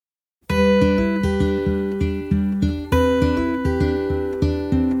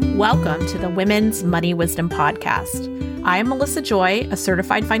Welcome to the Women's Money Wisdom Podcast. I am Melissa Joy, a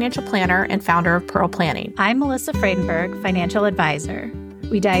certified financial planner and founder of Pearl Planning. I'm Melissa Friedenberg, financial advisor.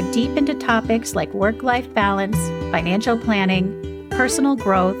 We dive deep into topics like work-life balance, financial planning, personal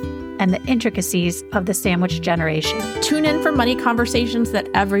growth, and the intricacies of the sandwich generation. Tune in for money conversations that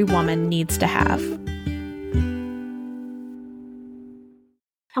every woman needs to have.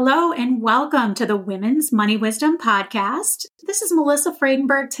 Hello and welcome to the Women's Money Wisdom Podcast. This is Melissa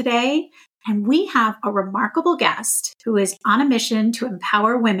Friedenberg today, and we have a remarkable guest who is on a mission to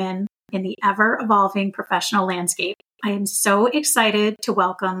empower women in the ever-evolving professional landscape. I am so excited to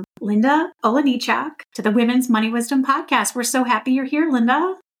welcome Linda Olejniczak to the Women's Money Wisdom Podcast. We're so happy you're here,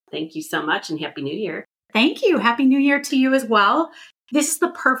 Linda. Thank you so much, and Happy New Year. Thank you. Happy New Year to you as well. This is the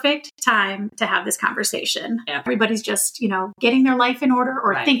perfect time to have this conversation. Everybody's just, getting their life in order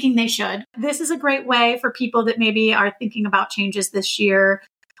or thinking they should. This is a great way for people that maybe are thinking about changes this year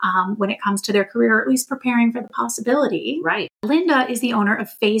when it comes to their career, or at least preparing for the possibility. Right. Linda is the owner of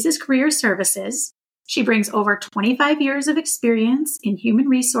Phases Career Services. She brings over 25 years of experience in human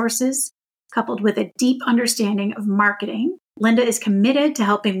resources, coupled with a deep understanding of marketing. Linda is committed to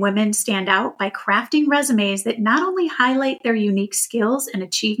helping women stand out by crafting resumes that not only highlight their unique skills and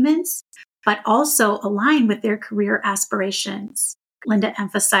achievements, but also align with their career aspirations. Linda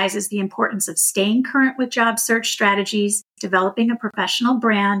emphasizes the importance of staying current with job search strategies, developing a professional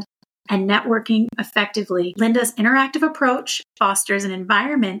brand, and networking effectively. Linda's interactive approach fosters an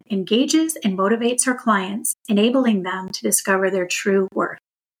environment, engages and motivates her clients, enabling them to discover their true worth.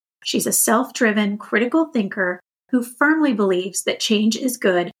 She's a self-driven, critical thinker who firmly believes that change is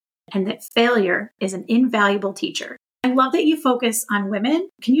good and that failure is an invaluable teacher. I love that you focus on women.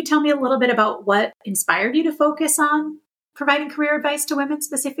 Can you tell me a little bit about what inspired you to focus on providing career advice to women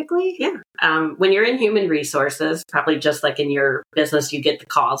specifically? Yeah. When you're in human resources, probably just like in your business, you get the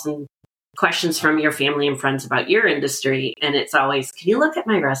calls and questions from your family and friends about your industry. And it's always, can you look at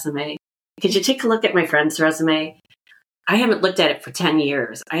my resume? Could you take a look at my friend's resume? I haven't looked at it for 10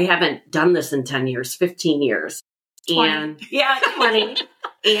 years. I haven't done this in 10 years, 15 years. 20. 20.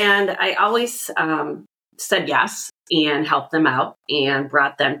 And I always said yes and helped them out and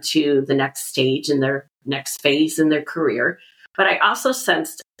brought them to the next stage in their next phase in their career. But I also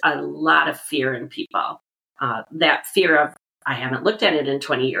sensed a lot of fear in people. That fear of, I haven't looked at it in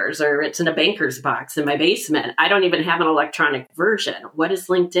 20 years, or it's in a banker's box in my basement. I don't even have an electronic version. What is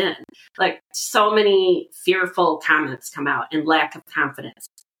LinkedIn? Like, so many fearful comments come out and lack of confidence.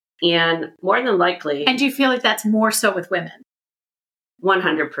 And more than likely... And do you feel like that's more so with women?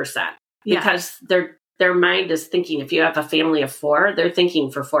 100%. Because their mind is thinking, if you have a family of 4, they're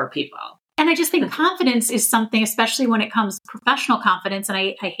thinking for 4 people. And I just think confidence is something, especially when it comes to professional confidence. And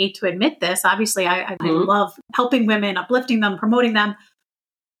I hate to admit this. Obviously, I love helping women, uplifting them, promoting them.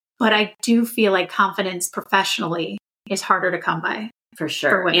 But I do feel like confidence professionally is harder to come by. For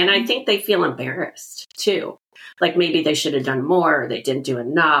sure. And I think they feel embarrassed too. Like maybe they should have done more, or they didn't do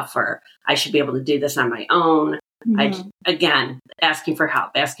enough, or I should be able to do this on my own. Again, asking for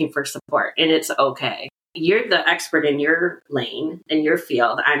help, asking for support, and it's okay. You're the expert in your lane, in your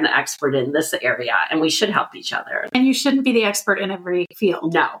field. I'm the expert in this area, and we should help each other. And you shouldn't be the expert in every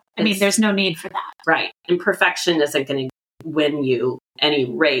field. No. I mean, there's no need for that. Right. And perfection isn't going to win you any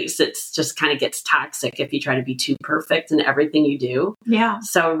race. It's just kind of gets toxic if you try to be too perfect in everything you do. Yeah.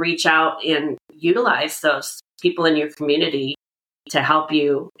 So reach out and utilize those people in your community to help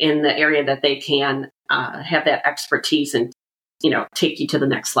you in the area that they can have that expertise and, take you to the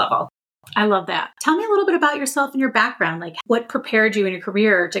next level. I love that. Tell me a little bit about yourself and your background. Like, what prepared you in your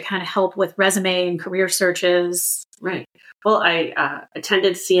career to kind of help with resume and career searches? Right. Well, I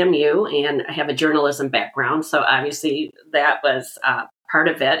attended CMU and I have a journalism background. So obviously that was part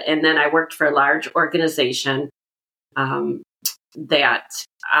of it. And then I worked for a large organization that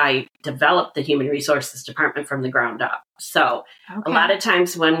I developed the human resources department from the ground up. So a lot of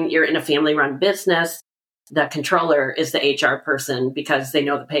times when you're in a family-run business, the controller is the HR person because they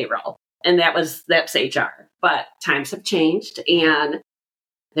know the payroll. And that's HR. But times have changed and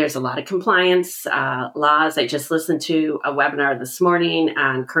there's a lot of compliance laws. I just listened to a webinar this morning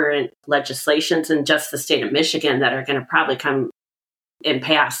on current legislations in just the state of Michigan that are going to probably come and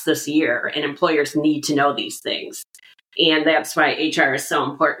pass this year. And employers need to know these things. And that's why HR is so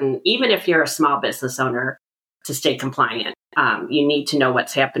important. Even if you're a small business owner, to stay compliant, you need to know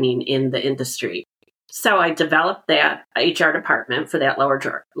what's happening in the industry. So I developed that HR department for that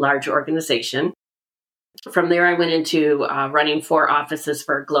large organization. From there, I went into running 4 offices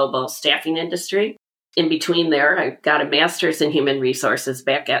for a global staffing industry. In between there, I got a master's in human resources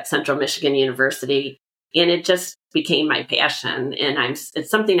back at Central Michigan University And it just became my passion, and it's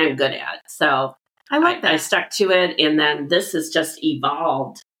something I'm good at. So I like that. I stuck to it. And then this has just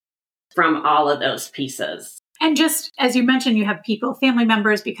evolved from all of those pieces. And just as you mentioned, you have people, family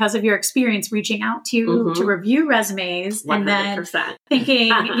members, because of your experience reaching out to you to review resumes 100%. and then thinking,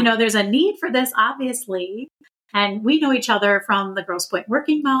 there's a need for this, obviously. And we know each other from the Grosse Pointe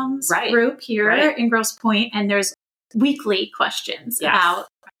Working Moms group here in Grosse Pointe. And there's weekly questions about.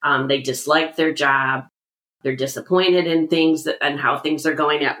 They dislike their job. They're disappointed in things and how things are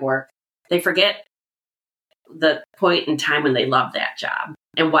going at work. They forget the point in time when they loved that job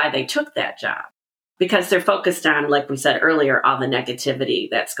and why they took that job. Because they're focused on, like we said earlier, all the negativity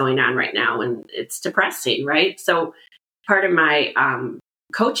that's going on right now. And it's depressing, right? So part of my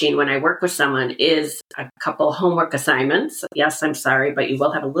coaching when I work with someone is a couple homework assignments. Yes, I'm sorry, but you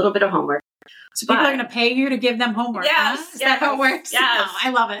will have a little bit of homework. So people are going to pay you to give them homework. Yes. Huh? Is that how it works? Yes. Oh, I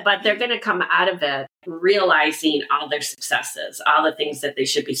love it. But they're going to come out of it realizing all their successes, all the things that they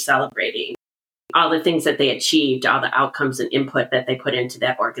should be celebrating, all the things that they achieved, all the outcomes and input that they put into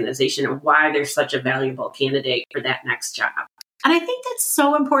that organization, and why they're such a valuable candidate for that next job. And I think that's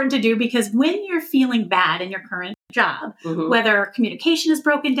so important to do, because when you're feeling bad in your current job, whether communication is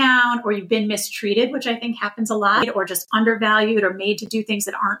broken down or you've been mistreated, which I think happens a lot, or just undervalued or made to do things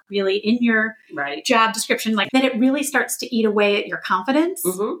that aren't really in your job description, like that, it really starts to eat away at your confidence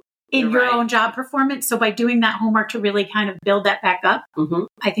in your own job performance. So by doing that homework to really kind of build that back up,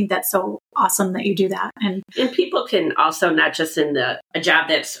 I think that's so awesome that you do that. And people can also, not just in a job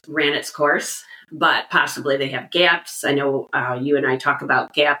that's ran its course, but possibly they have gaps. I know you and I talk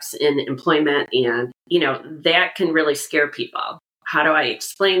about gaps in employment, and, that can really scare people. How do I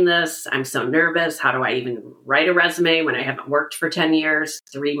explain this? I'm so nervous. How do I even write a resume when I haven't worked for 10 years,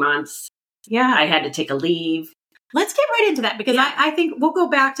 3 months? Yeah. I had to take a leave. Let's get right into that, because I think we'll go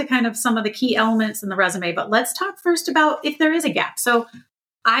back to kind of some of the key elements in the resume, but let's talk first about if there is a gap. So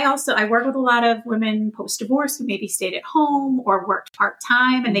I work with a lot of women post-divorce who maybe stayed at home or worked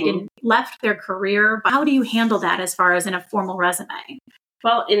part-time and they didn't left their career. But how do you handle that as far as in a formal resume?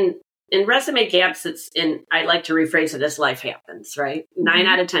 Well, in resume gaps, I like to rephrase it as life happens, right? 9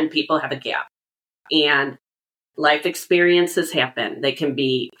 out of 10 people have a gap, and life experiences happen. They can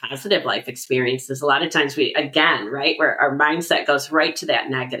be positive life experiences. A lot of times where our mindset goes right to that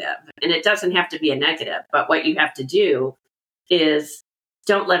negative, and it doesn't have to be a negative, but what you have to do is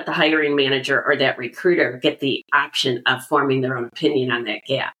don't let the hiring manager or that recruiter get the option of forming their own opinion on that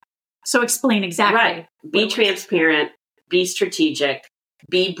gap. So explain exactly. Right. Be transparent, be strategic,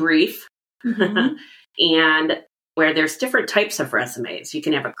 be brief. And where there's different types of resumes, you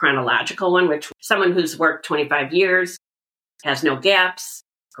can have a chronological one, which someone who's worked 25 years, has no gaps.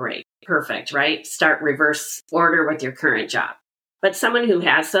 Great. Perfect, right? Start reverse order with your current job. But someone who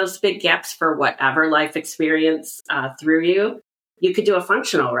has those big gaps for whatever life experience through you could do a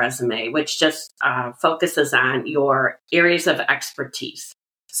functional resume, which just focuses on your areas of expertise.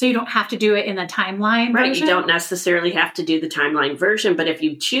 So you don't have to do it in the timeline version? Right, you don't necessarily have to do the timeline version, but if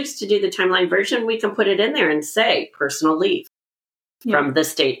you choose to do the timeline version, we can put it in there and say personal leave from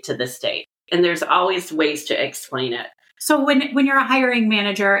this date to this date. And there's always ways to explain it. So when you're a hiring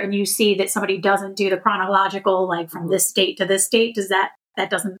manager and you see that somebody doesn't do the chronological, like from this date to this date, does that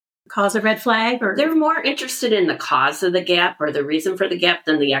doesn't cause a wer flag? Or they're more interested in the cause of the gap or the reason for the gap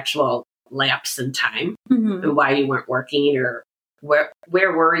than the actual lapse in time and why you weren't working, or where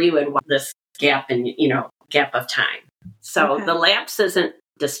were you in this gap gap of time. So the lapse isn't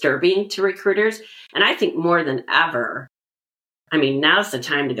disturbing to recruiters. And I think more than ever, now's the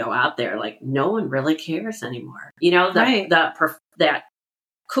time to go out there. Like, no one really cares anymore. That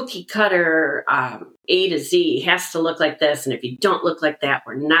cookie cutter A to Z has to look like this. And if you don't look like that,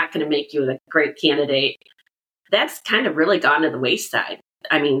 we're not going to make you a great candidate. That's kind of really gone to the wayside.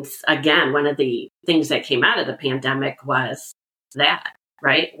 Again, one of the things that came out of the pandemic was that,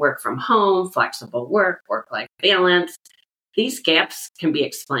 right? Work from home, flexible work-life balance. These gaps can be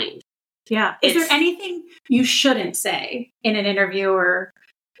explained. Yeah. Is there anything you shouldn't say in an interview, or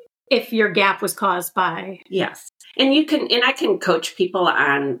if your gap was caused by? Yes. And I can coach people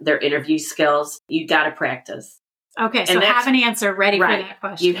on their interview skills. You got to practice. Okay. So have an answer ready for that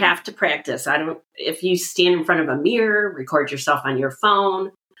question. You have to practice. If you stand in front of a mirror, record yourself on your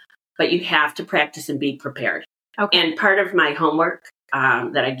phone, but you have to practice and be prepared. Okay. And part of my homework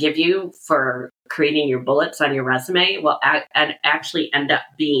that I give you for creating your bullets on your resume will actually end up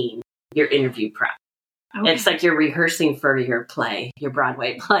being your interview prep. Okay. It's like you're rehearsing for your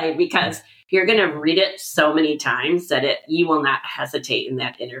Broadway play, because you're going to read it so many times that you will not hesitate in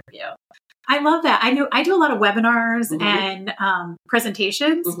that interview. I love that. I do a lot of webinars and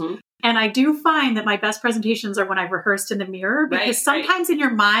presentations And I do find that my best presentations are when I rehearsed in the mirror, because sometimes in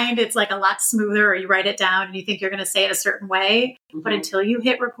your mind, it's like a lot smoother, or you write it down and you think you're going to say it a certain way. Mm-hmm. But until you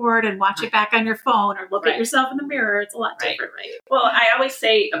hit record and watch it back on your phone or look at yourself in the mirror, it's a lot different. Right. Well, I always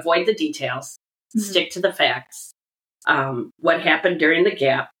say avoid the details, stick to the facts. What happened during the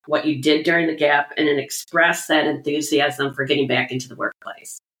gap, what you did during the gap, and then express that enthusiasm for getting back into the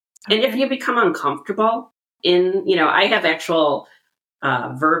workplace. Okay. And if you become uncomfortable I have actual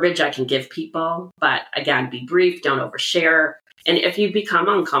verbiage I can give people, but again, be brief, don't overshare. And if you become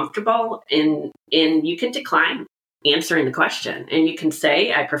uncomfortable and you can decline answering the question, and you can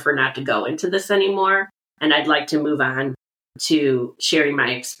say, I prefer not to go into this anymore, and I'd like to move on to sharing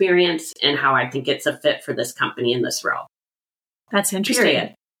my experience and how I think it's a fit for this company in this role. That's interesting.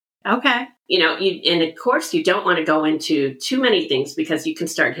 Period. Okay. And of course, you don't want to go into too many things, because you can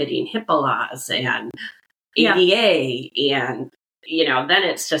start hitting HIPAA laws and ADA, and then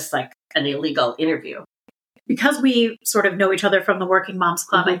it's just like an illegal interview. Because we sort of know each other from the Working Moms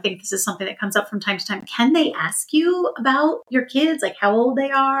Club, I think this is something that comes up from time to time. Can they ask you about your kids, like how old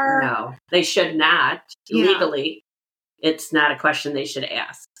they are? No, they should not. Legally, it's not a question they should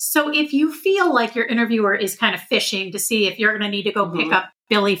ask. So if you feel like your interviewer is kind of fishing to see if you're going to need to go pick up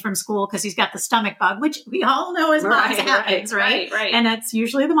Billy from school because he's got the stomach bug, which we all know as moms happens, right? And that's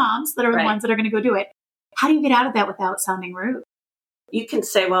usually the moms that are the ones that are going to go do it. How do you get out of that without sounding rude? You can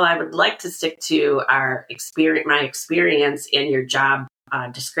say, well, I would like to stick to my experience in your job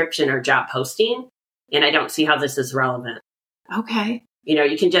description or job posting, and I don't see how this is relevant. Okay.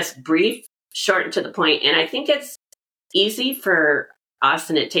 You can just brief, short and to the point. And I think it's easy for us,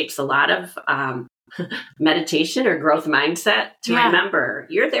 and it takes a lot of meditation or growth mindset to remember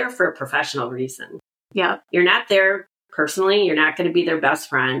you're there for a professional reason. Yeah. You're not there personally. You're not going to be their best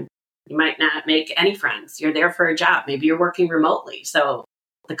friend. You might not make any friends. You're there for a job. Maybe you're working remotely. So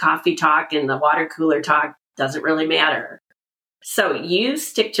the coffee talk and the water cooler talk doesn't really matter. So you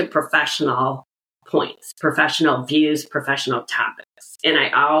stick to professional points, professional views, professional topics. And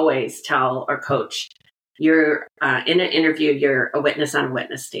I always tell or coach, you're in an interview, you're a witness on a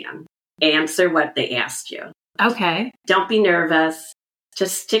witness stand. Answer what they asked you. Okay. Don't be nervous.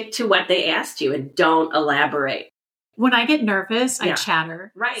 Just stick to what they asked you and don't elaborate. When I get nervous, I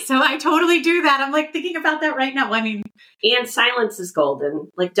chatter. Right. So I totally do that. I'm like thinking about that right now. And silence is golden.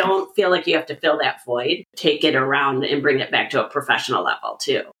 Like, don't feel like you have to fill that void. Take it around and bring it back to a professional level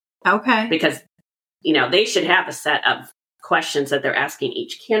too. Okay. Because, they should have a set of questions that they're asking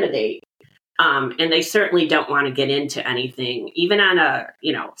each candidate. And they certainly don't want to get into anything, even on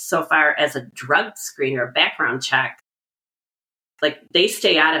so far as a drug screen or a background check. Like, they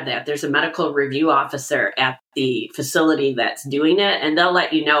stay out of that. There's a medical review officer at the facility that's doing it, and they'll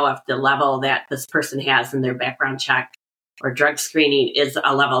let you know if the level that this person has in their background check or drug screening is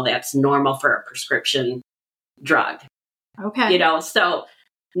a level that's normal for a prescription drug. Okay. So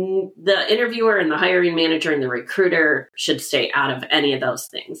the interviewer and the hiring manager and the recruiter should stay out of any of those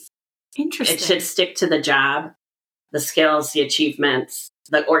things. Interesting. It should stick to the job, the skills, the achievements,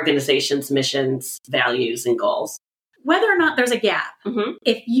 the organization's missions, values, and goals. Whether or not there's a gap,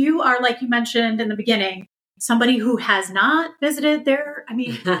 if you are, like you mentioned in the beginning, somebody who has not visited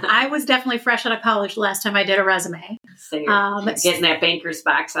I was definitely fresh out of college the last time I did a resume. So you're getting that banker's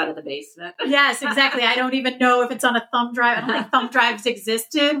box out of the basement. Yes, exactly. I don't even know if it's on a thumb drive. I don't think thumb drives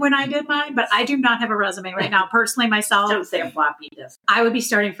existed when I did mine, but I do not have a resume right now. Personally, myself. Don't say a floppy disk. I would be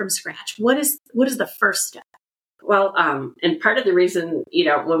starting from scratch. What is the first step? Well, and part of the reason,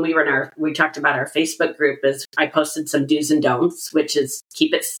 when we talked about our Facebook group is I posted some do's and don'ts, which is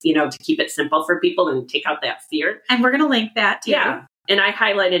to keep it simple for people and take out that fear. And we're going to link that too. Yeah. And I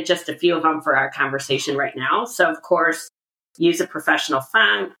highlighted just a few of them for our conversation right now. So, of course, use a professional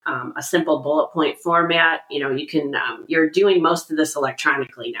font, a simple bullet point format. You can, you're doing most of this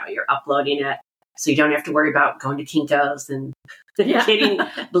electronically now. You're uploading it. So you don't have to worry about going to Kinko's and getting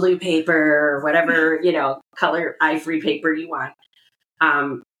blue paper or whatever, color ivory paper you want.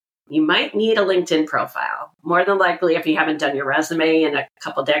 You might need a LinkedIn profile. More than likely, if you haven't done your resume in a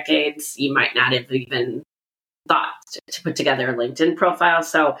couple decades, you might not have even thought to put together a LinkedIn profile.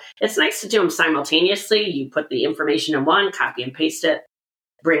 So it's nice to do them simultaneously. You put the information in one, copy and paste it,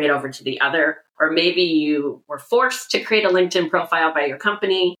 bring it over to the other. Or maybe you were forced to create a LinkedIn profile by your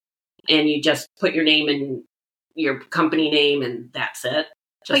company and you just put your name and your company name and that's it.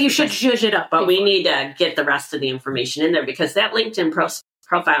 But you should zhuzh it up. But we need to get the rest of the information in there because that LinkedIn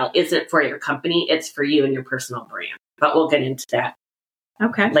profile isn't for your company. It's for you and your personal brand. But we'll get into that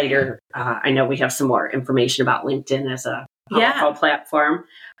later. I know we have some more information about LinkedIn as a powerful platform.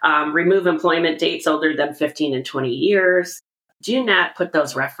 Remove employment dates older than 15 and 20 years. do not put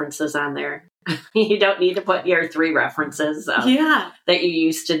those references on there. You don't need to put your 3 references that you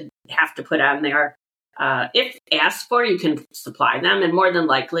used to have to put on there. If asked for, you can supply them. And more than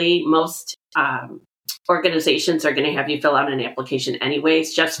likely, most organizations are going to have you fill out an application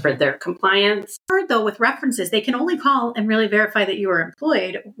anyways, just for their compliance. Though with references, they can only call and really verify that you were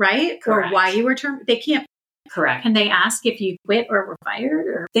employed, right? Correct. Or why you were terminated. They can't. Correct. Can they ask if you quit or were fired?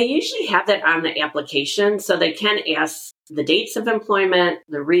 Or? They usually have that on the application. So they can ask the dates of employment,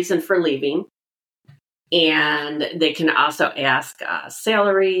 the reason for leaving, and they can also ask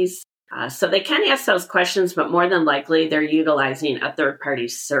salaries. So they can ask those questions, but more than likely they're utilizing a third-party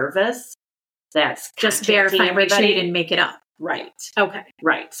service that's just verifying what you didn't make it up. Right. Okay.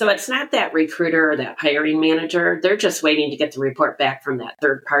 Right. So it's not that recruiter or that hiring manager. They're just waiting to get the report back from that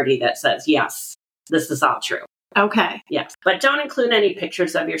third party that says, yes, this is all true. Okay. Yes. But don't include any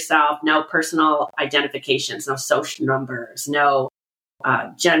pictures of yourself, no personal identifications, no social numbers, no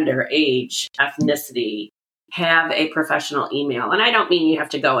gender, age, ethnicity. Have a professional email. And I don't mean you have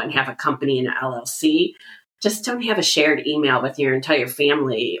to go and have a company and an LLC. Just don't have a shared email with your entire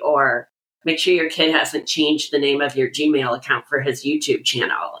family, or make sure your kid hasn't changed the name of your Gmail account for his YouTube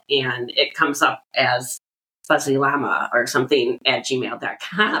channel and it comes up as Fuzzy Llama or something at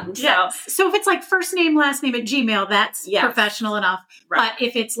gmail.com. So if it's like first name, last name at Gmail, that's professional enough. Right. But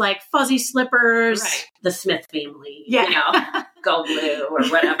if it's like Fuzzy Slippers, the Smith family, Go Blue or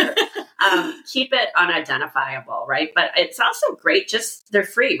whatever, keep it unidentifiable, right? But it's also great, they're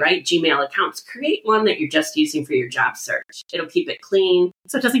free, right? Gmail accounts. Create one that you're just using for your job search. It'll keep it clean.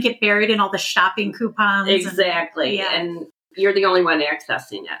 So it doesn't get buried in all the shopping coupons. Exactly. And you're the only one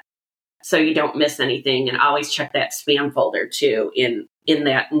accessing it. So you don't miss anything, and always check that spam folder too in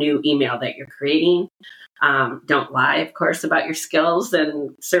that new email that you're creating. Don't lie, of course, about your skills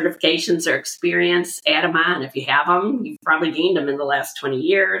and certifications or experience. Add them on if you have them. You've probably gained them in the last 20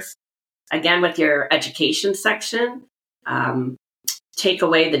 years. Again, with your education section, take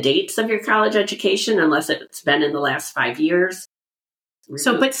away the dates of your college education unless it's been in the last 5 years.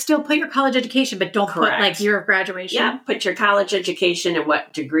 So, but still put your college education, but don't put like year of graduation. Yeah, put your college education and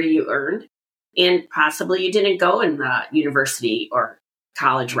what degree you earned. And possibly you didn't go in the university or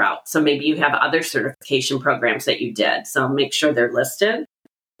college route. So maybe you have other certification programs that you did. So make sure they're listed.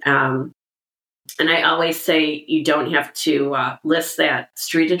 And I always say you don't have to list that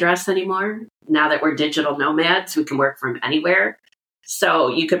street address anymore. Now that we're digital nomads, we can work from anywhere. So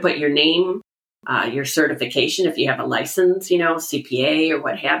you could put your name, your certification, if you have a license, CPA or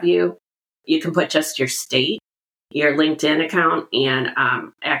what have you. You can put just your state, your LinkedIn account, and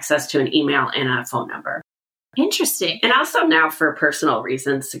access to an email and a phone number. Interesting. And also now for personal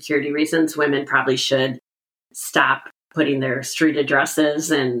reasons, security reasons, women probably should stop putting their street addresses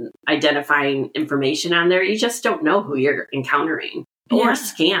and identifying information on there. You just don't know who you're encountering or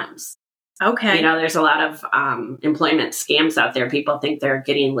scams. Okay. There's a lot of employment scams out there. People think they're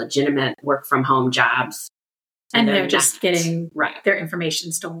getting legitimate work from home jobs. And they're just getting their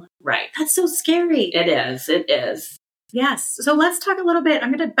information stolen. Right. That's so scary. It is. It is. Yes. So let's talk a little bit.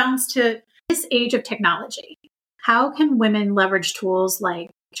 I'm going to bounce to this age of technology. How can women leverage tools like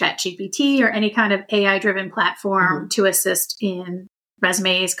ChatGPT or any kind of AI-driven platform to assist in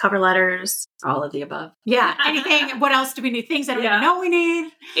resumes, cover letters? All of the above. Yeah. Anything. What else do we need? Things that I don't know we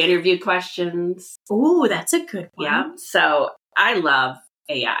need. Interview questions. Ooh, that's a good one. Yeah. So I love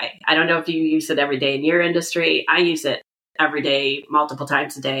AI. I don't know if you use it every day in your industry. I use it every day, multiple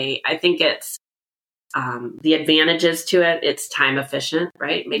times a day. I think it's the advantages to it. It's time efficient,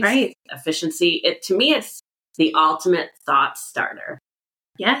 right? Makes efficiency. To me, it's the ultimate thought starter.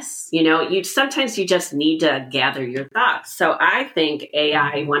 Yes. Sometimes you just need to gather your thoughts. So I think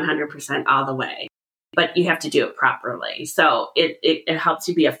AI 100% all the way, but you have to do it properly. So it helps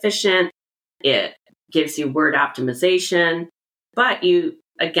you be efficient. It gives you word optimization, but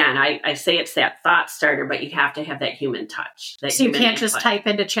I say it's that thought starter, but you have to have that human touch. So you can't just type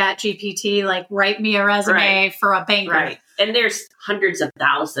into ChatGPT, like, write me a resume for a banker. Right. And there's hundreds of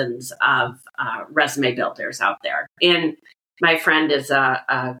thousands of resume builders out there. And my friend is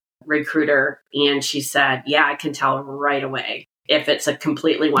a recruiter, and she said, I can tell right away if it's a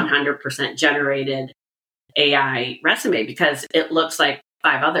completely 100% generated AI resume because it looks like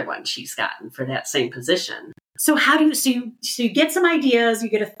 5 other ones she's gotten for that same position. So you get some ideas, you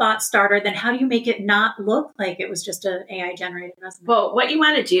get a thought starter, then how do you make it not look like it was just an AI generated resume? Well, what you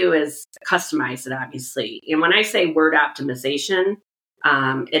want to do is customize it, obviously. And when I say word optimization,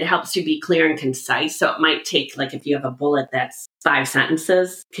 it helps you be clear and concise. So it might take, like, if you have a bullet that's 5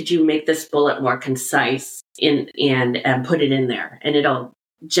 sentences, could you make this bullet more concise and put it in there? And it'll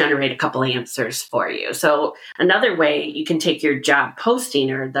generate a couple answers for you. So another way, you can take your job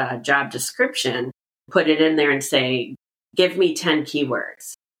posting or the job description, put it in there and say, give me 10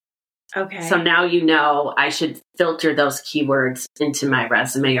 keywords. Okay. So now you know I should filter those keywords into my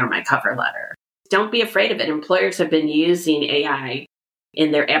resume or my cover letter. Don't be afraid of it. Employers have been using AI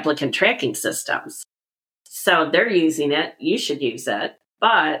in their applicant tracking systems. So they're using it. You should use it.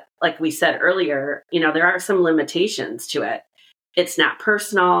 But like we said earlier, there are some limitations to it. It's not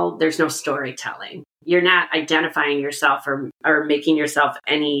personal. There's no storytelling. You're not identifying yourself or making yourself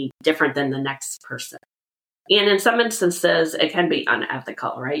any different than the next person. And in some instances, it can be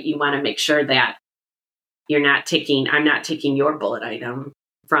unethical, right? You want to make sure that I'm not taking your bullet item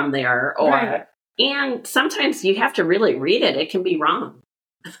from there. Right. And sometimes you have to really read it. It can be wrong.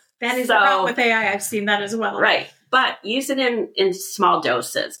 That is the problem with AI. I've seen that as well. Right. But use it in small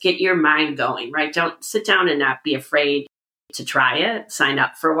doses. Get your mind going, right? Don't sit down and not be afraid to try it. Sign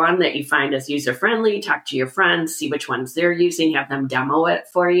up for one that you find is user-friendly. Talk to your friends. See which ones they're using. Have them demo it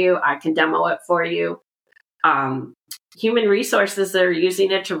for you. I can demo it for you. Human resources are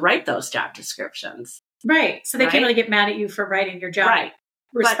using it to write those job descriptions. Right. So they can't really get mad at you for writing your job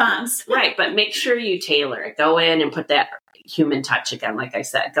response. But make sure you tailor it. Go in and put that human touch again, like I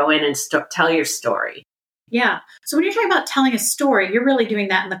said. Go in and tell your story. Yeah. So when you're talking about telling a story, you're really doing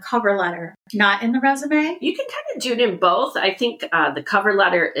that in the cover letter, not in the resume? You can kind of do it in both. I think the cover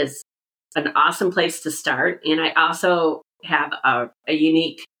letter is an awesome place to start. And I also have a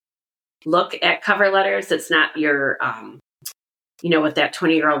unique look at cover letters. It's not your, with that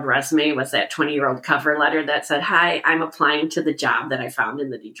 20-year-old resume was that 20-year-old cover letter that said, hi, I'm applying to the job that I found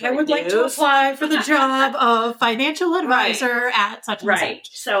in the Detroit I would like to apply for the job of financial advisor at such and such.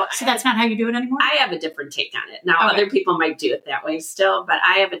 So that's not how you do it anymore? I have a different take on it. Now, other people might do it that way still, but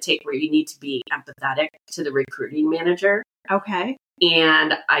I have a take where you need to be empathetic to the recruiting manager. Okay.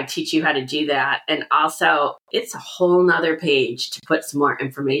 And I teach you how to do that. And also, it's a whole nother page to put some more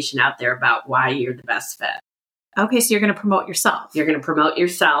information out there about why you're the best fit. Okay, so you're going to promote yourself. You're going to promote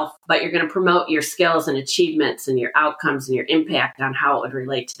yourself, but you're going to promote your skills and achievements and your outcomes and your impact on how it would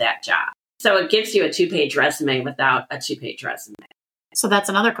relate to that job. So it gives you a 2-page resume without a 2-page resume. So that's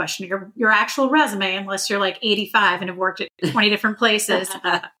another question. Your actual resume, unless you're like 85 and have worked at 20 different places,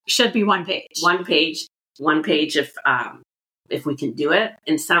 should be 1 page. 1 page. 1 page if we can do it.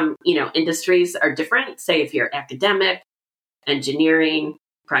 And some, industries are different. Say if you're academic, engineering,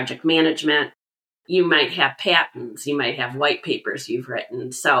 project management, you might have patents, you might have white papers you've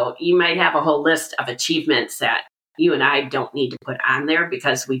written. So you might have a whole list of achievements that you and I don't need to put on there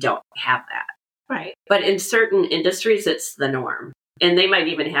because we don't have that. Right. But in certain industries, it's the norm. And they might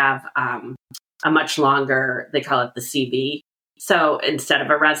even have a much longer, they call it the CV. So instead of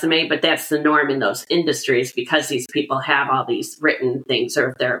a resume, but that's the norm in those industries because these people have all these written things, or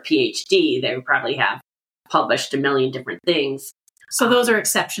if they're a PhD, they would probably have published a million different things. So those are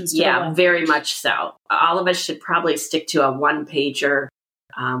exceptions to the one very page. much so. All of us should probably stick to a 1-pager,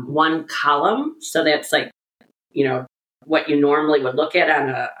 1 column. So that's like, what you normally would look at on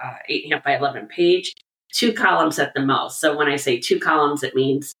a 8.5 by 11 page, 2 columns at the most. So when I say 2 columns, it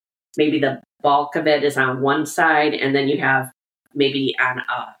means maybe the bulk of it is on one side, and then you have maybe on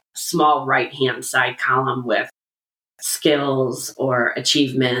a small right-hand side column with skills or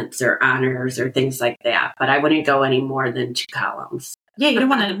achievements or honors or things like that. But I wouldn't go any more than 2 columns. Yeah, you don't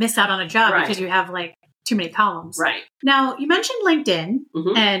want to miss out on a job Right. because you have like too many columns. Right. Now, you mentioned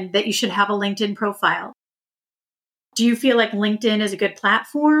LinkedIn and that you should have a LinkedIn profile. Do you feel like LinkedIn is a good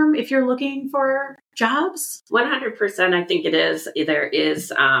platform if you're looking for jobs? 100%. I think it is. There is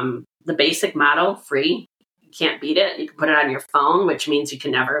the basic model, free. You can't beat it. You can put it on your phone, which means you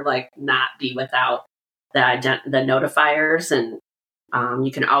can never not be without the notifiers. And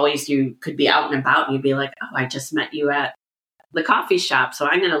you could be out and about and you'd be like, oh, I just met you at the coffee shop. So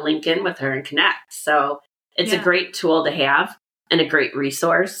I'm going to link in with her and connect. So it's a great tool to have and a great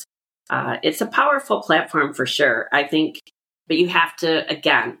resource. It's a powerful platform for sure, I think, but you have to,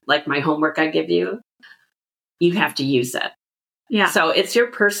 again, like my homework I give you, you have to use it. Yeah. So it's your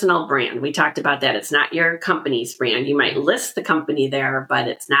personal brand. We talked about that. It's not your company's brand. You might list the company there, but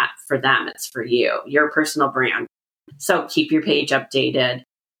it's not for them. It's for you, your personal brand. So keep your page updated,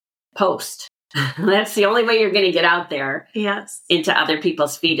 post. That's the only way you're going to get out there into other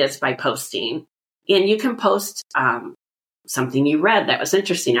people's feed is by posting. And you can post something you read that was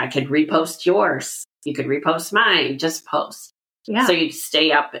interesting. I could repost yours. You could repost mine. Just post. Yeah. So you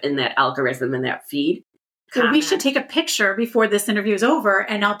stay up in that algorithm and that feed. So we should take a picture before this interview is over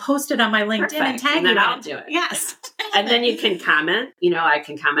and I'll post it on my LinkedIn and tag and then you. I'll do it. Yes. And then you can comment. I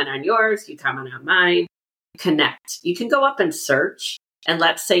can comment on yours. You comment on mine. Connect. You can go up and search. And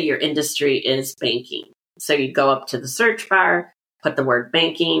let's say your industry is banking. So you go up to the search bar, put the word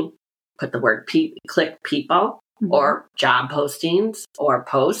banking, put the word click people or job postings or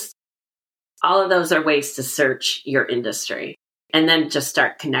posts. All of those are ways to search your industry. And then just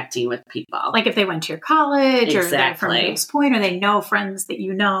start connecting with people. Like if they went to your college or they're from Exactly. Grosse Pointe or they know friends that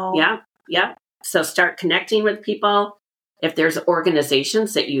you know. Yeah. So start connecting with people. If there's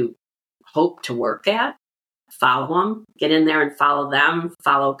organizations that you hope to work at, follow them, get in there and follow them,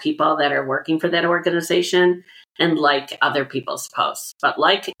 follow people that are working for that organization and like other people's posts. But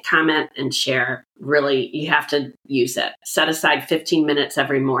like, comment, and share, really, you have to use it. Set aside 15 minutes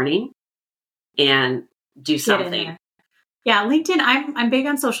every morning and do something. Yeah, LinkedIn, I'm big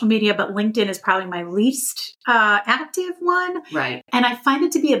on social media, but LinkedIn is probably my least active one. Right. And I find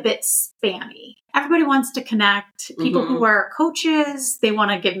it to be a bit spammy. Everybody wants to connect. People who are coaches, they want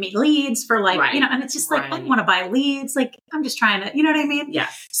to give me leads for and it's just like, I don't want to buy leads. Like, I'm just trying to, you know what I mean? Yeah.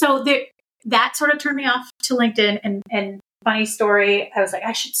 So that sort of turned me off to LinkedIn. And funny story, I was like,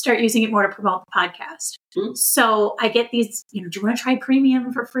 I should start using it more to promote the podcast. Mm-hmm. So I get these, do you want to try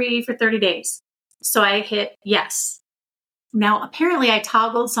premium for free for 30 days? So I hit yes. Now, apparently I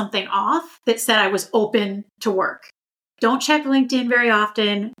toggled something off that said I was open to work. Don't check LinkedIn very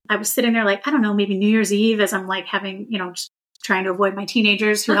often. I was sitting there like, I don't know, maybe New Year's Eve as I'm like having, just trying to avoid my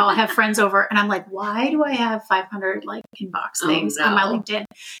teenagers who all have friends over. And I'm like, why do I have 500 like inbox things on my LinkedIn?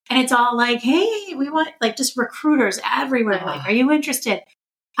 And it's all like, hey, we want like just recruiters everywhere. Like, are you interested?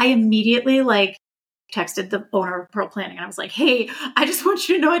 I immediately texted the owner of Pearl Planning. And I was like, hey, I just want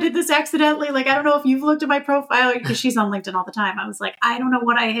you to know I did this accidentally. Like, I don't know if you've looked at my profile because she's on LinkedIn all the time. I was like, I don't know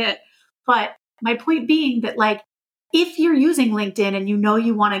what I hit. But my point being that if you're using LinkedIn and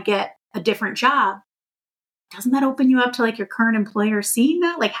you want to get a different job, doesn't that open you up to your current employer seeing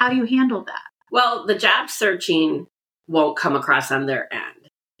that? Like, how do you handle that? Well, the job searching won't come across on their end.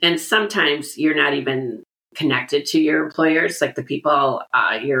 And sometimes you're not even connected to your employers, like the people,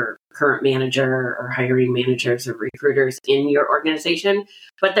 your current manager or hiring managers or recruiters in your organization.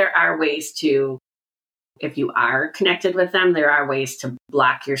 But there are ways to, if you are connected with them, there are ways to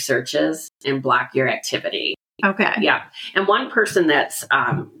block your searches and block your activity. Okay. Yeah. And one person that's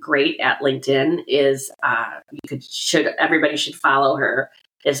great at LinkedIn is, everybody should follow her,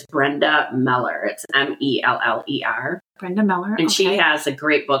 is Brenda Meller. It's Meller. Brenda Meller. And she has a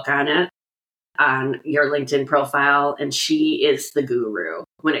great book on it, on your LinkedIn profile. And she is the guru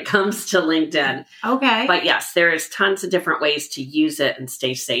when it comes to LinkedIn. Okay. But yes, there is tons of different ways to use it and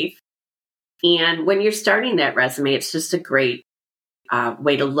stay safe. And when you're starting that resume, it's just a great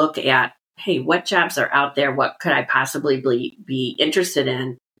way to look at, hey, what jobs are out there? What could I possibly be interested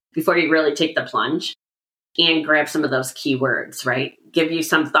in before you really take the plunge? And grab some of those keywords, right? Give you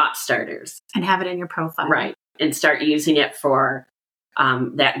some thought starters. And have it in your profile. Right. And start using it for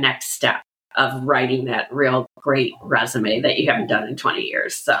that next step of writing that real great resume that you haven't done in 20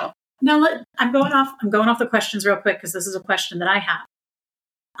 years. So now I'm going off the questions real quick because this is a question that I have.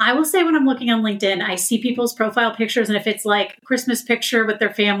 I will say when I'm looking on LinkedIn, I see people's profile pictures, and if it's like a Christmas picture with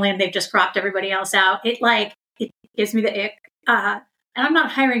their family and they've just cropped everybody else out, it gives me the ick. And I'm not a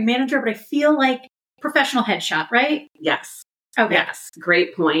hiring manager, but I feel like professional headshot, right? Yes. Okay. Yes.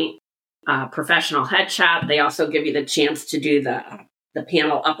 Great point. Professional headshot. They also give you the chance to do the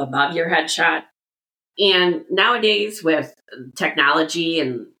panel up above your headshot. And nowadays with technology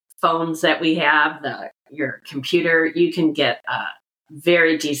and phones that we have, your computer, you can get a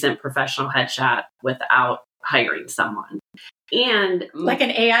very decent professional headshot without hiring someone. And like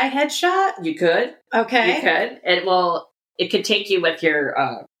an AI headshot? You could. Okay. You could. It could take you with your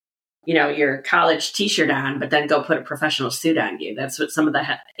your college t-shirt on, but then go put a professional suit on you. That's what some of the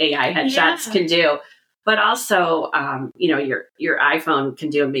AI headshots can do. But also, your iPhone can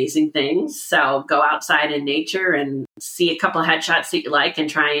do amazing things. So go outside in nature and see a couple of headshots that you like and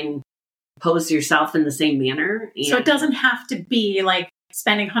try and pose yourself in the same manner. So it doesn't have to be like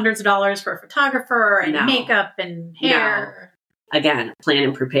spending hundreds of dollars for a photographer and makeup and hair. No. Again, plan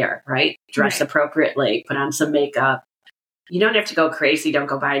and prepare, right? Dress appropriately, put on some makeup. You don't have to go crazy. Don't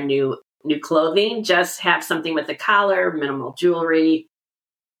go buy new clothing. Just have something with a collar, minimal jewelry,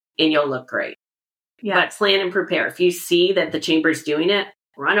 and you'll look great. Yeah. But plan and prepare. If you see that the chamber's doing it,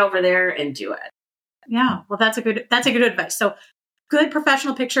 run over there and do it. Yeah. Well, that's a good advice. So good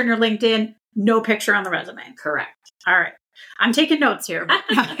professional picture in your LinkedIn, no picture on the resume. Correct. All right. I'm taking notes here.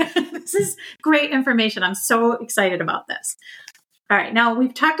 This is great information. I'm so excited about this. All right. Now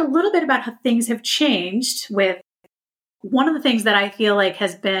we've talked a little bit about how things have changed with one of the things that I feel like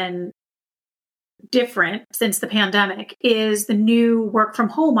has been different since the pandemic is the new work from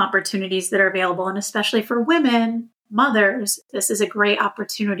home opportunities that are available. And especially for women, mothers, this is a great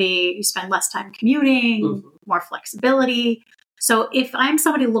opportunity. You spend less time commuting, more flexibility. So if I'm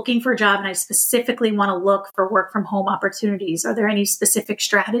somebody looking for a job and I specifically want to look for work from home opportunities, are there any specific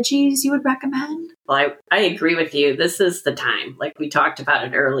strategies you would recommend? Well, I agree with you. This is the time, like we talked about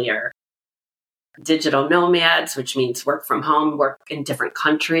it earlier. Digital nomads, which means work from home, work in different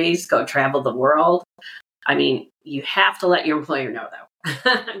countries, go travel the world. I mean, you have to let your employer know, though.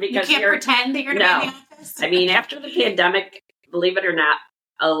 Because you can't pretend that you're going to be in the office. I mean, after the pandemic, believe it or not,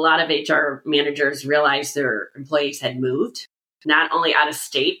 a lot of HR managers realized their employees had moved, not only out of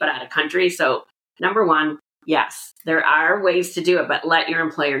state, but out of country. So number one, yes, there are ways to do it, but let your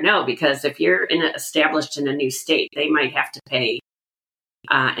employer know, because if you're established in a new state, they might have to pay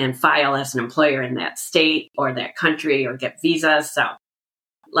and file as an employer in that state or that country or get visas. So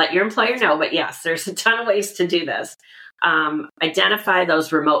let your employer know. But yes, there's a ton of ways to do this. Identify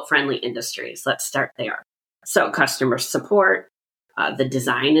those remote friendly industries. Let's start there. So customer support, the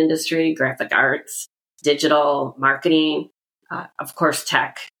design industry, graphic arts, digital marketing, of course,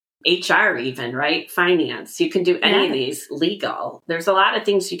 tech, HR even, right? Finance. You can do any of these, legal. There's a lot of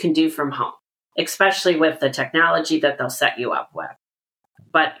things you can do from home, especially with the technology that they'll set you up with.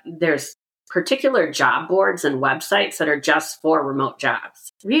 But there's particular job boards and websites that are just for remote jobs.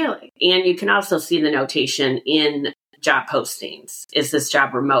 Really? And you can also see the notation in job postings. Is this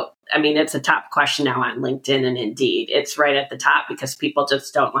job remote? I mean, it's a top question now on LinkedIn and Indeed. It's right at the top because people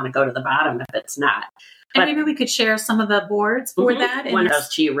just don't want to go to the bottom if it's not. And maybe we could share some of the boards for that. One goes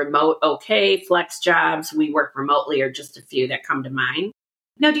to remote, okay, flex jobs, we work remotely, are just a few that come to mind.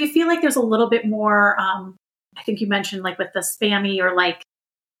 Now, do you feel like there's a little bit more, I think you mentioned like with the spammy or like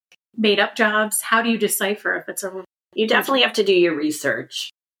made up jobs, how do you decipher if it's a... You definitely have to do your research.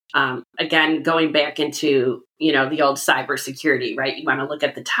 Again, going back into, the old cybersecurity, right? You want to look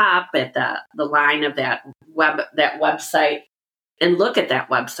at the top, at the line of that website, and look at that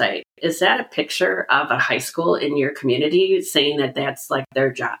website. Is that a picture of a high school in your community saying that that's like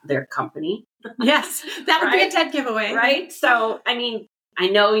their job, their company? Yes, that would be a dead giveaway. Right? So, I mean, I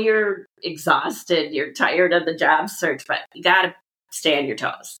know you're exhausted, you're tired of the job search, but you got to stay on your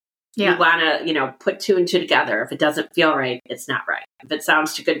toes. Yeah. You want to, put two and two together. If it doesn't feel right, it's not right. If it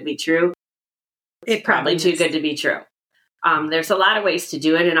sounds too good to be true, it's probably too good to be true. There's a lot of ways to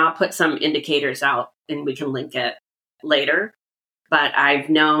do it, and I'll put some indicators out and we can link it later. But I've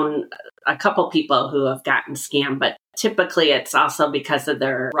known a couple people who have gotten scammed, but typically it's also because of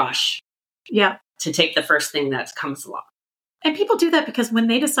their rush to take the first thing that comes along. And people do that because when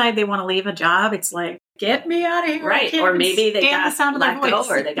they decide they want to leave a job, it's like, get me out of here. Right. Or maybe they got let go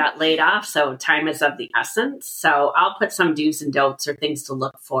or they got laid off. So time is of the essence. So I'll put some do's and don'ts or things to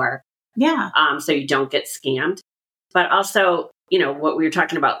look for. Yeah. So you don't get scammed. But also, what we were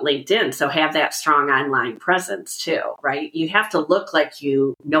talking about LinkedIn. So have that strong online presence too, right? You have to look like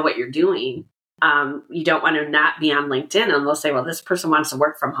you know what you're doing. You don't want to not be on LinkedIn and they'll say, well, this person wants to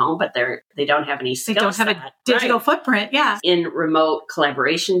work from home, but they don't have any skills. They don't have a digital footprint. Yeah. In remote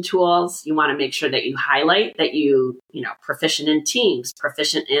collaboration tools, you want to make sure that you highlight that proficient in Teams,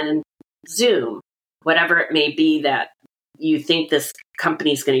 proficient in Zoom, whatever it may be that you think this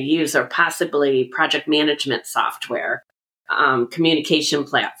company is going to use, or possibly project management software, communication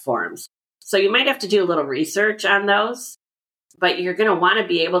platforms. So you might have to do a little research on those. But you're going to want to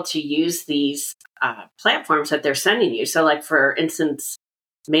be able to use these platforms that they're sending you. So like, for instance,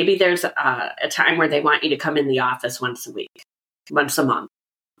 maybe there's a time where they want you to come in the office once a month.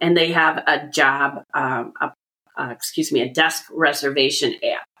 And they have a job, a desk reservation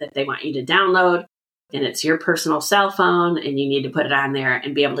app that they want you to download. And it's your personal cell phone and you need to put it on there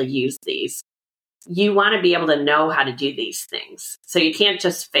and be able to use these. You want to be able to know how to do these things. So you can't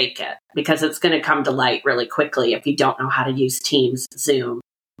just fake it, because it's going to come to light really quickly if you don't know how to use Teams, Zoom,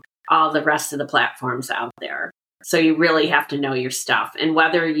 all the rest of the platforms out there. So you really have to know your stuff. And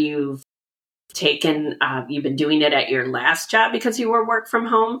whether you've been doing it at your last job because you were work from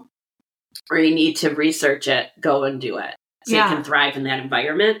home, or you need to research it, go and do it so you can thrive in that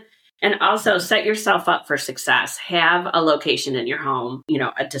environment. And also set yourself up for success. Have a location in your home,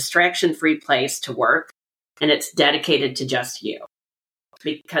 a distraction-free place to work, and it's dedicated to just you,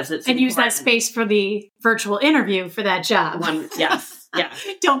 because it's and important. Use that space for the virtual interview for that job. Yes.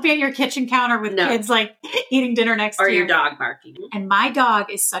 Don't be at your kitchen counter with kids like eating dinner next to you. Or your dog barking. And my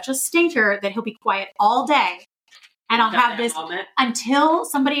dog is such a stinker that he'll be quiet all day, and I'll have this moment until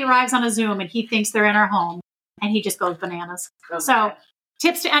somebody arrives on a Zoom and he thinks they're in our home, and he just goes bananas. Okay. So.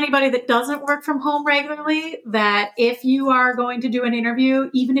 Tips to anybody that doesn't work from home regularly, that if you are going to do an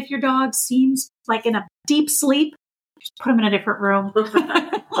interview, even if your dog seems like in a deep sleep, Just put them in a different room.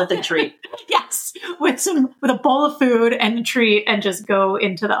 With a treat. Yes. With a bowl of food and a treat and just go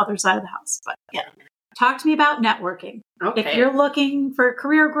into the other side of the house. But yeah. Talk to me about networking. Okay. If you're looking for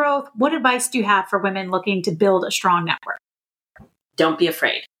career growth, what advice do you have for women looking to build a strong network? Don't be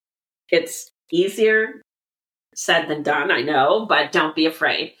afraid. It's easier said than done, I know, but don't be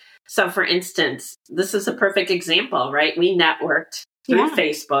afraid. So for instance, this is a perfect example, right? We networked through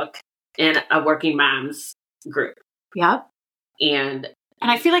Facebook in a working moms group. Yep. And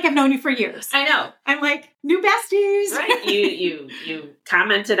I feel like I've known you for years. I know. I'm like, new besties. Right. You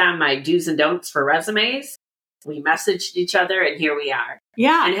commented on my do's and don'ts for resumes. We messaged each other and here we are.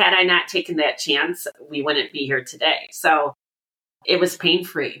 Yeah. And had I not taken that chance, we wouldn't be here today. So it was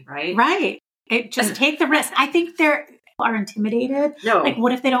pain-free, right? Right. Just take the risk. I think they're are intimidated. No. Like,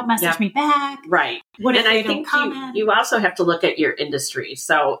 what if they don't message me back? Right. What if they I think don't comment? you also have to look at your industry.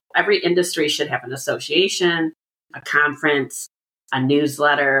 So every industry should have an association, a conference, a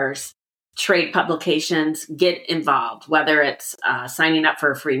newsletters, trade publications. Get involved, whether it's signing up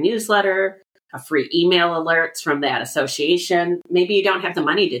for a free newsletter, a free email alerts from that association. Maybe you don't have the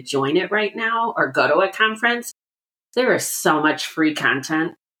money to join it right now or go to a conference. There is so much free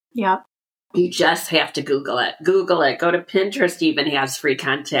content. Yep. You just have to Google it. Google it. Go to Pinterest, even has free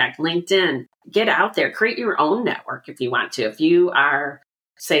contact. LinkedIn. Get out there. Create your own network if you want to. If you are,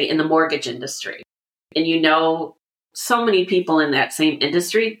 say, in the mortgage industry and you know so many people in that same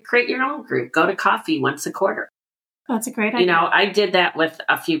industry, create your own group. Go to coffee once a quarter. That's a great idea. You know, I did that with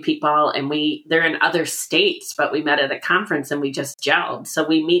a few people and they're in other states, but we met at a conference and we just gelled. So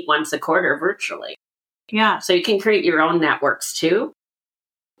we meet once a quarter virtually. Yeah. So you can create your own networks too.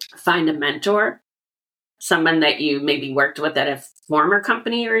 Find a mentor, someone that you maybe worked with at a former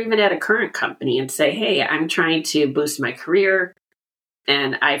company or even at a current company and say, hey, I'm trying to boost my career.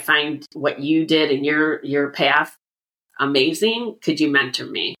 And I find what you did in your path amazing. Could you mentor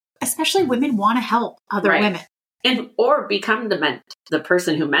me? Especially women want to help other women. Or become the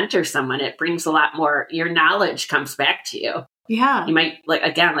person who mentors someone. It brings a lot more, your knowledge comes back to you. Yeah. You might,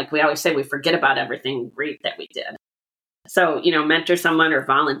 like we always say, we forget about everything great that we did. So, mentor someone or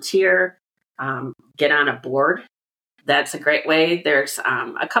volunteer, get on a board. That's a great way. There's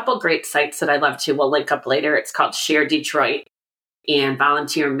a couple great sites that I love too. We'll link up later. It's called Share Detroit and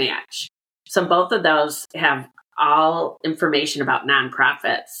Volunteer Match. So both of those have all information about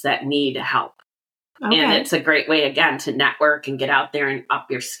nonprofits that need help. Okay. And it's a great way, again, to network and get out there and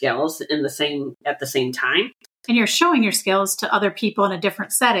up your skills at the same time. And you're showing your skills to other people in a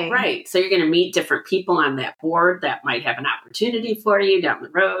different setting. Right. So you're going to meet different people on that board that might have an opportunity for you down the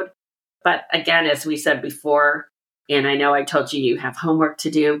road. But again, as we said before, and I know I told you have homework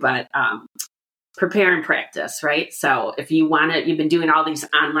to do, but prepare and practice, right? So if you've been doing all these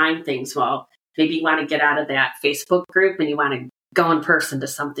online things, well, maybe you want to get out of that Facebook group and you want to go in person to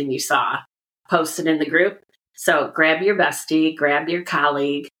something you saw posted in the group. So grab your bestie, grab your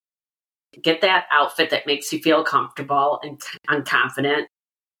colleague, get that outfit that makes you feel comfortable and confident.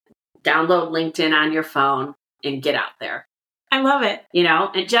 Download LinkedIn on your phone and get out there. I love it.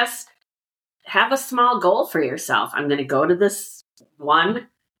 And just have a small goal for yourself. I'm going to go to this one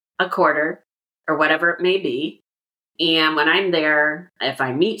a quarter or whatever it may be. And when I'm there, if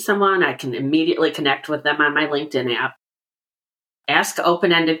I meet someone, I can immediately connect with them on my LinkedIn app. Ask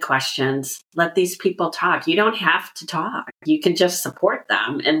open-ended questions. Let these people talk. You don't have to talk. You can just support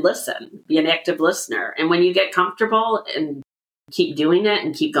them and listen. Be an active listener. And when you get comfortable and keep doing it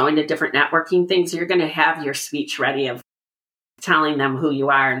and keep going to different networking things, you're going to have your speech ready of telling them who you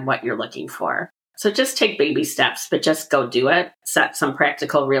are and what you're looking for. So just take baby steps, but just go do it. Set some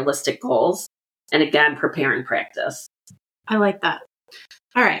practical, realistic goals. And again, prepare and practice. I like that.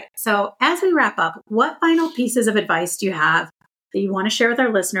 All right. So as we wrap up, what final pieces of advice do you have that you want to share with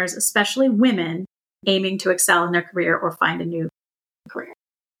our listeners, especially women aiming to excel in their career or find a new career?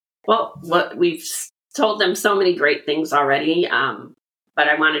 Well, we've told them so many great things already, but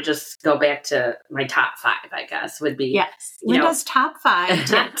I want to just go back to my top 5, I guess, would be... Yes, Linda's top 5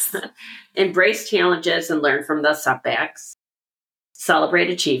 tips. Embrace challenges and learn from the setbacks. Celebrate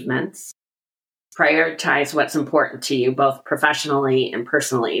achievements. Prioritize what's important to you, both professionally and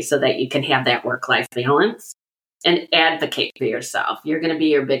personally, so that you can have that work-life balance. And advocate for yourself. You're going to be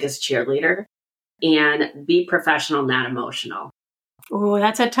your biggest cheerleader. And be professional, not emotional. Oh,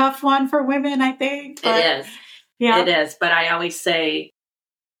 that's a tough one for women, I think. But it is. Yeah. It is. But I always say,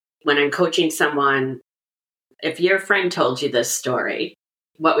 when I'm coaching someone, if your friend told you this story,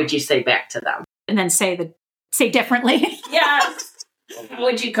 what would you say back to them? And then say differently. Yes. How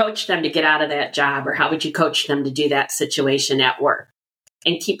would you coach them to get out of that job? Or how would you coach them to do that situation at work?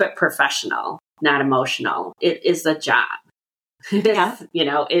 And keep it professional. not emotional. It is a job. Yeah.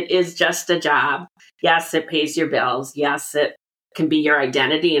 It is just a job. Yes, it pays your bills. Yes, it can be your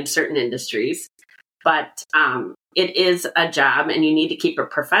identity in certain industries, but it is a job, and you need to keep it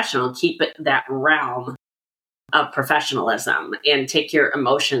professional, keep it that realm of professionalism, and take your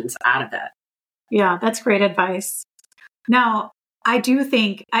emotions out of it. Yeah, that's great advice. Now, I do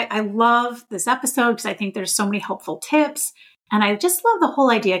think I love this episode because I think there's so many helpful tips. And I just love the whole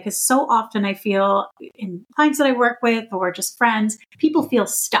idea because so often I feel in clients that I work with or just friends, people feel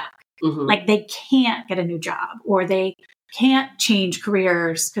stuck. Mm-hmm. Like they can't get a new job or they can't change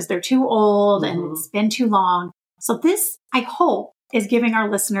careers because they're too old and it's been too long. So this, I hope, is giving our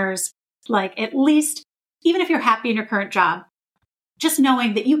listeners, like, at least, even if you're happy in your current job, just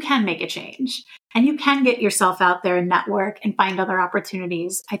knowing that you can make a change and you can get yourself out there and network and find other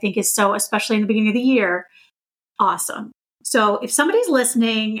opportunities, I think is so, especially in the beginning of the year, awesome. So if somebody's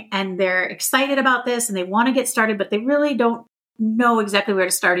listening and they're excited about this and they want to get started, but they really don't know exactly where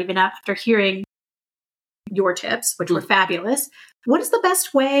to start, even after hearing your tips, which were fabulous, what is the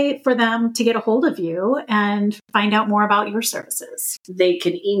best way for them to get a hold of you and find out more about your services? They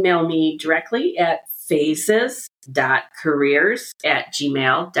can email me directly at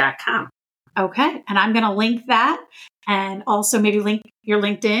phases.careers@gmail.com. Okay. And I'm going to link that and also maybe link your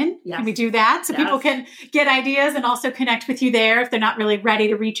LinkedIn. Yes. Can we do that? So people can get ideas and also connect with you there if they're not really ready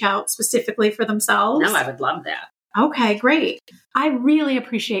to reach out specifically for themselves. No, I would love that. Okay, great. I really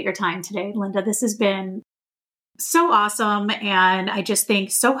appreciate your time today, Linda. This has been so awesome. And I just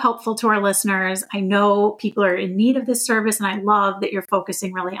think so helpful to our listeners. I know people are in need of this service, and I love that you're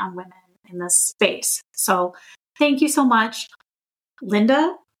focusing really on women in this space. So thank you so much,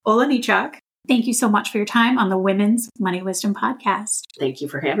 Linda Olejniczak. Thank you so much for your time on the Women's Money Wisdom Podcast. Thank you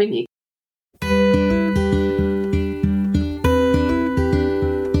for having me.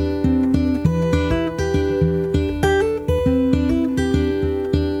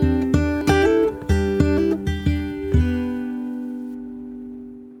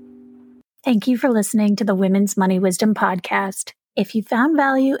 Thank you for listening to the Women's Money Wisdom Podcast. If you found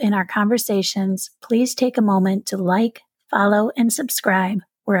value in our conversations, please take a moment to like, follow, and subscribe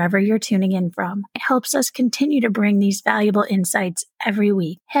wherever you're tuning in from. It helps us continue to bring these valuable insights every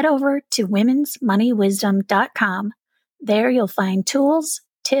week. Head over to womensmoneywisdom.com. There you'll find tools,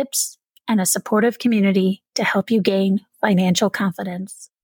 tips, and a supportive community to help you gain financial confidence.